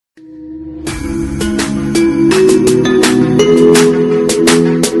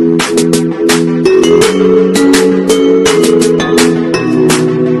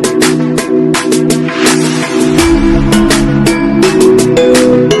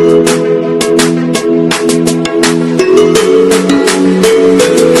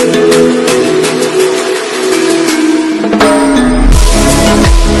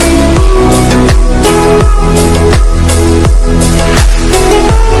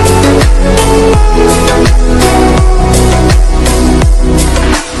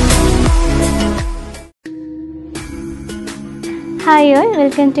Hi all,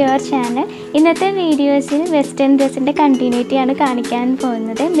 welcome to our channel. In this video, Western dress continuity ആണ് കാണിക്കാൻ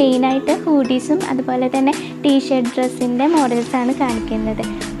പോകുന്നത്. Main ആയിട്ട് ഹൂഡീസും അതുപോലെ തന്നെ ടീ-ഷർട്ട് ഡ്രസ്സിന്റെ മോഡൽസ് ആണ് കാണിക്കുന്നത്.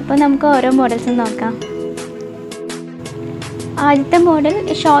 അപ്പോൾ നമുക്ക് ഓരോ മോഡൽസും നോക്കാം. ആദ്യത്തെ മോഡൽ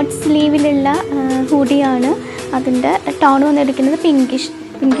ഷോർട്ട് സ്ലീവിലുള്ള ഹൂഡി ആണ്. അതിന്റെ ടോൺ വന്നിരിക്കുന്നത്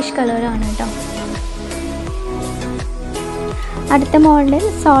പിങ്കിഷ് കളർ ആണ് ട്ടോ. അടുത്ത മോഡൽ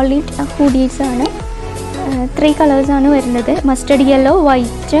സോളിഡ് ഹൂഡീസ് ആണ്. 3 colors ആണ് വരുന്നത്. മസ്റ്റർഡ് യെല്ലോ,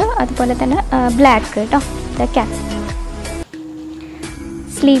 വൈറ്റ്, അതുപോലെ തന്നെ ബ്ലാക്ക് കേട്ടോ. ഇതൊക്കെ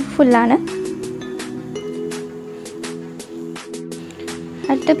സ്ലീവ് ഫുൾ ആണ്.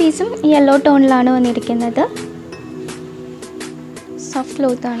 അടുത്ത പീസും യെല്ലോ ടോണിലാണ് വന്നിരിക്കുന്നത്. സോഫ്റ്റ്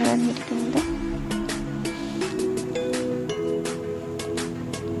ക്ലോത്ത് ആണ് വന്നിരിക്കുന്നത്.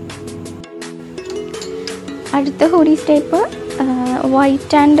 അടുത്ത hoodies type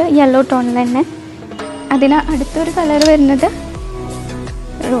white and yellow ടോണിൽ തന്നെ. അതിന് അടുത്തൊരു കളർ വരുന്നത്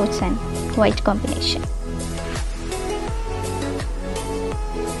റോസ് ആൻഡ് വൈറ്റ് കോമ്പിനേഷൻ.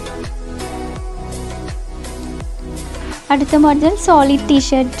 അടുത്ത മോഡൽ സോളിഡ്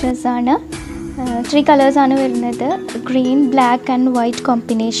ടീ-ഷർട്ട് ഡ്രസ് ആണ്. 3 colors ആണ് വരുന്നത്. Green, black and white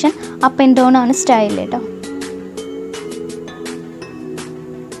combination. Up and down ആണ് സ്റ്റൈൽ കേട്ടോ.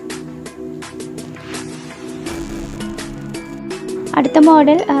 അടുത്ത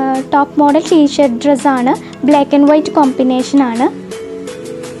model top model T-shirt dress ആണ്. ബ്ലാക്ക് ആൻഡ് വൈറ്റ് കോമ്പിനേഷൻ ആണ്.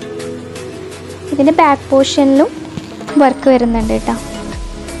 ഇതിൻ്റെ ബാക്ക് പോർഷനിലും വർക്ക് വരുന്നുണ്ട് കേട്ടോ.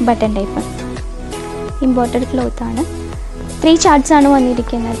 ബട്ടൺ ടൈപ്പ് ഇമ്പോർട്ടഡ് ക്ലോത്ത് ആണ്. 3 ചാർട്ട്സ് ആണ്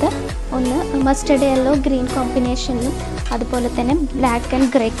വന്നിരിക്കുന്നത്. ഒന്ന് മസ്റ്റർഡ് യെല്ലോ ഗ്രീൻ കോമ്പിനേഷനിലും അതുപോലെ തന്നെ ബ്ലാക്ക്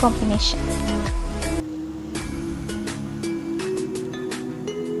ആൻഡ് ഗ്രേ കോമ്പിനേഷൻ.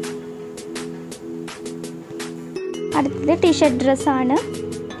 അടുത്തത് ടീ-ഷർട്ട് ഡ്രസ്സാണ്.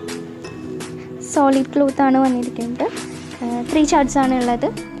 സോളിഡ് ക്ലോത്ത് ആണ് വന്നിരിക്കുന്നത്. 3 ചാർട്ട്സ് ആണ് ഉള്ളത്.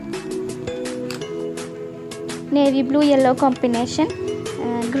 Navy blue yellow combination,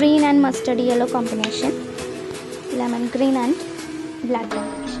 green and mustard yellow combination, lemon green and black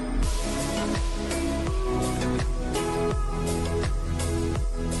combination.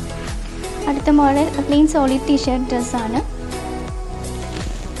 അടുത്ത മോഡൽ പ്ലെയിൻ സോളിഡ് ടീ-ഷർട്ട് ഡ്രസ്സാണ്.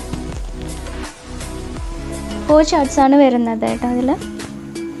 4 ചാർട്ട്സ് ആണ് വരുന്നത് കേട്ടോ. അതിൽ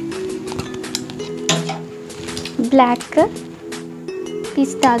black,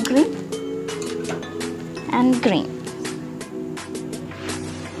 pista green and green.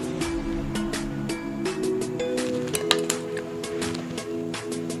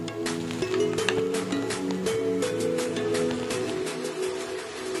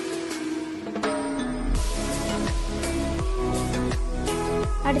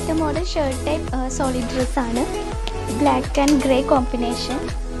 അടുത്ത മോഡൽ ഷർട്ട് ടൈപ്പ് സോളിഡ് ഡ്രസ്സാണ്. Black and grey combination.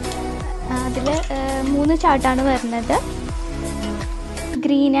 അതിൽ 3 ചാർട്ടാണ് വരുന്നത്.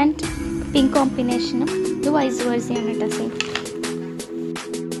 ഗ്രീൻ ആൻഡ് പിങ്ക് കോമ്പിനേഷനും ഇത് വൈസ് വേഴ്സിയാണ് കേട്ടോ. സെയിം.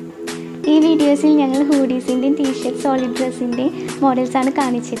 ഈ വീഡിയോസിൽ ഞങ്ങൾ ഹൂഡീസിൻ്റെയും ടീ-ഷർട്ട് സോളിഡ് ഡ്രസ്സിൻ്റെയും മോഡൽസാണ്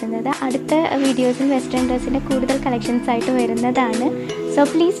കാണിച്ചിരുന്നത്. അടുത്ത വീഡിയോസിൽ വെസ്റ്റേൺ ഡ്രസ്സിൻ്റെ കൂടുതൽ കളക്ഷൻസ് ആയിട്ട് വരുന്നതാണ്. So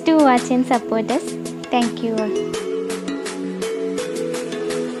please do watch and support us. Thank you all.